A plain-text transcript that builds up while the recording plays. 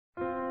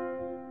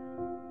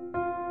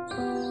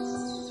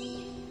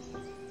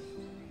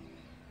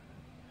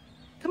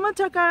on,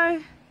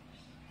 Toko.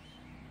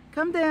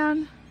 Come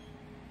down.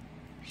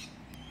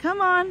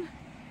 Come on.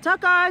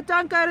 Toko,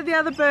 don't go to the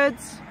other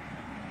birds.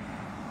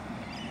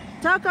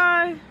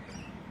 Toko.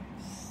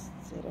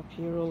 Set up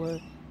here all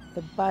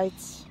the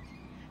baits.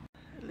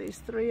 At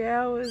least 3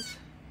 hours.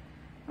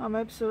 I'm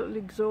absolutely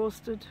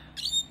exhausted.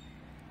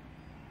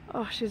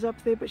 Oh, she's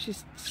up there, but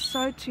she's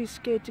so too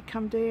scared to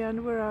come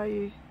down. Where are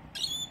you?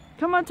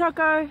 Come on,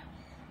 Toko.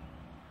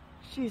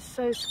 She's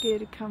so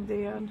scared to come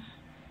down.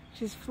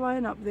 She's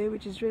flown up there,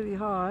 which is really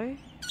high,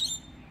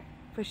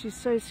 but she's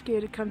so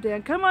scared to come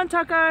down. Come on,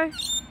 Toko.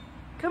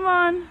 Come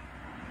on.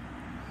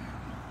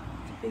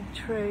 It's a big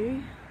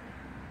tree.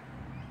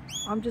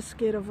 I'm just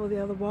scared of all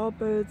the other wild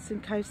birds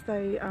in case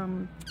they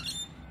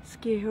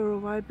scare her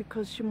away,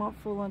 because she might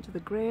fall onto the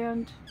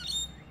ground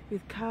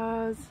with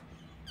cars.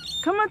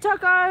 Come on,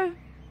 Toko.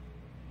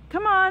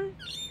 Come on,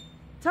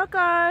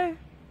 Toko.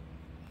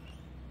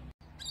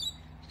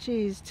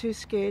 She's too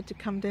scared to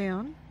come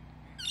down.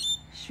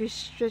 She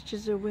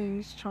stretches her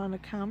wings trying to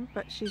come,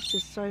 but she's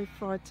just so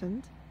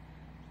frightened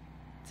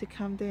to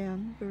come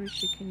down. Where is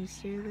she? Can you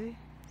see her there?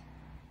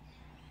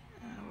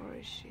 Oh, where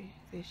is she?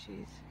 There she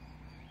is.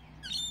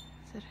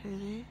 Is that her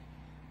there?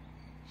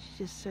 She's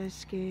just so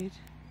scared.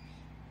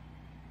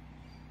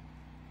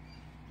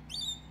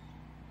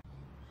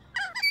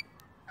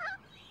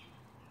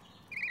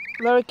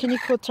 Laurie, can you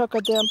call Toko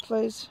down,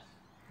 please?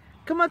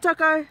 Come on,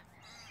 Toko.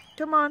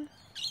 Come on.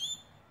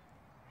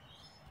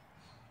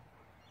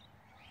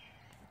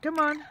 Come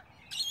on.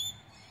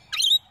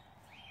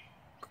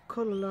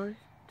 Call her, Laurie.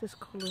 Just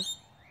call her.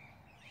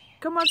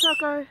 Come on,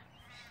 Toko.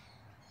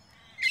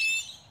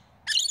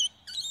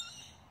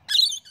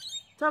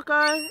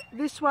 Toko,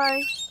 this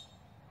way.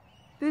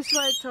 This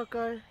way,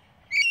 Toko.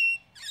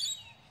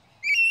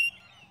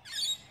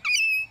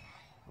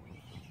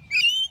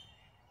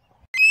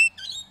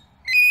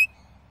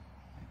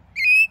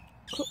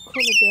 Call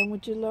her down,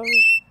 would you,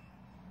 Laurie?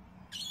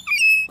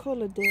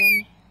 Call her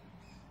down.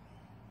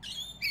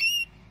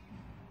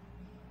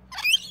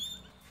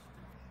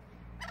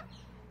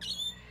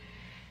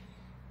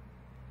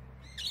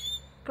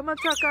 Come on,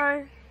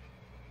 Toko.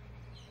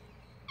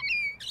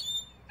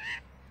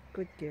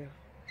 Good girl.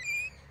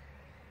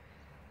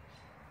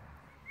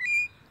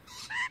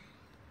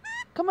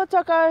 Come on,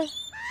 Toko.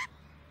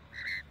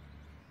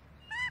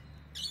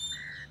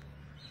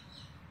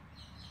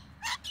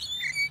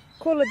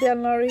 Call her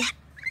down, Laurie.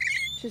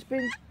 She's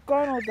been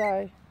gone all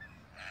day.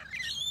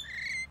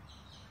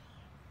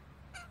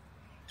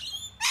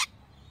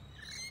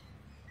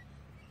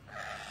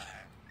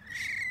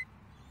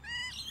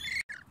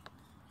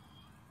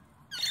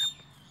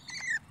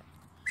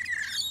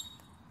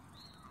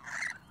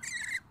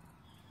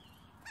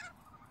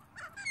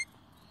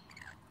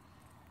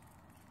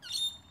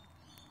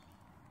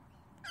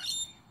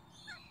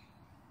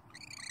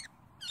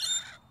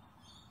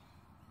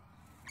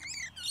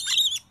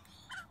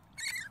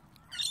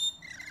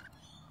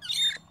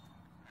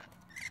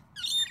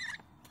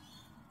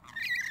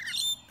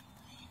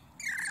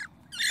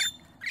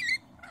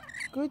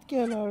 Good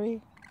girl,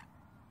 Laurie.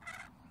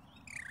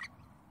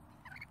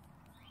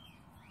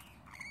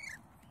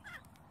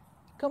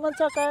 Come on,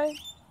 Toko.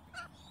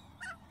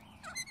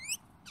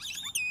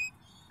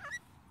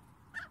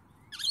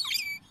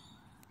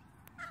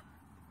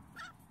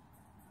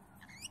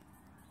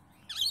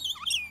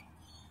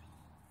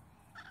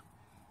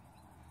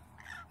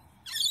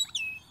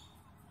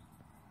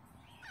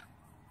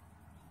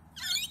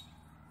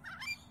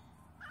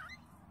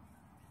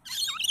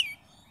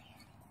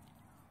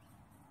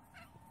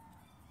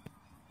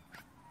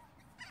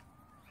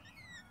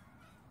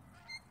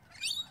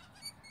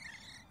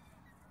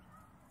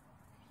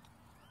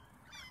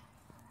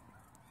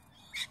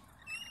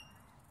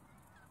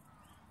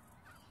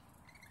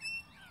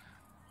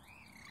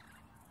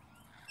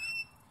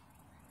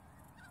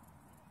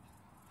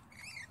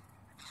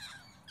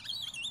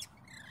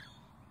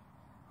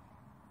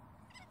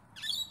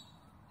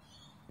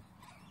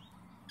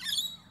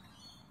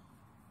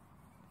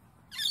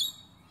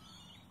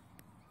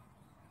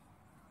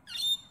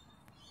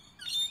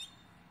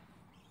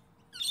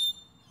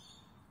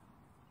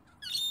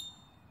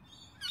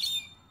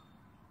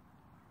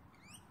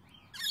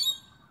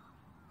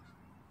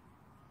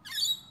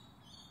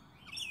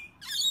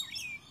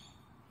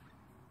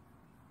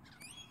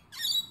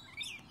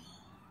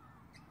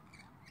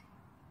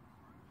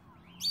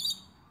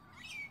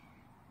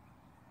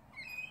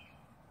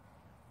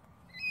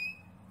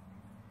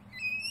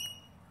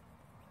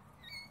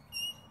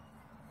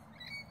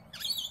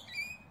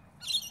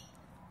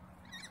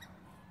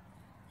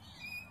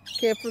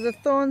 Careful the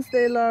thorns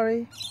there,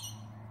 Laurie.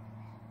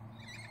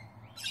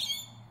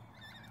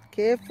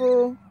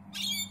 Careful.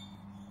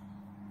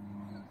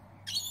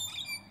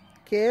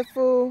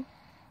 Careful.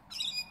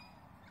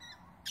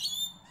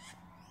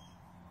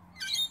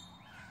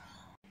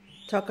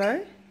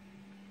 Toko,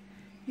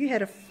 you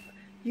had a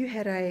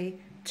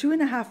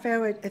 2.5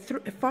 hour, a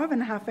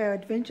 5.5 hour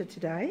adventure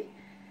today.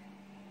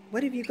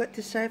 What have you got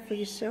to say for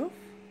yourself?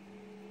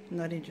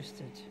 Not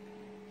interested.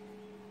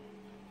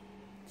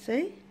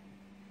 See?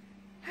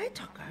 Hey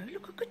Toko,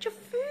 look, I've got your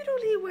food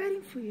all here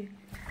waiting for you.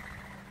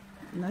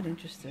 Not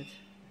interested.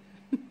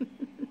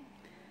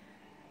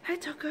 Hey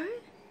Toko.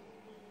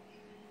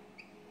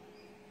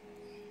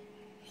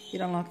 You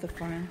don't like the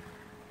phone?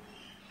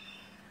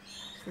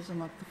 She doesn't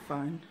like the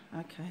phone.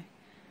 Okay.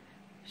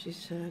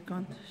 She's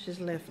gone. She's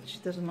left. She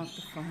doesn't like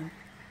the phone.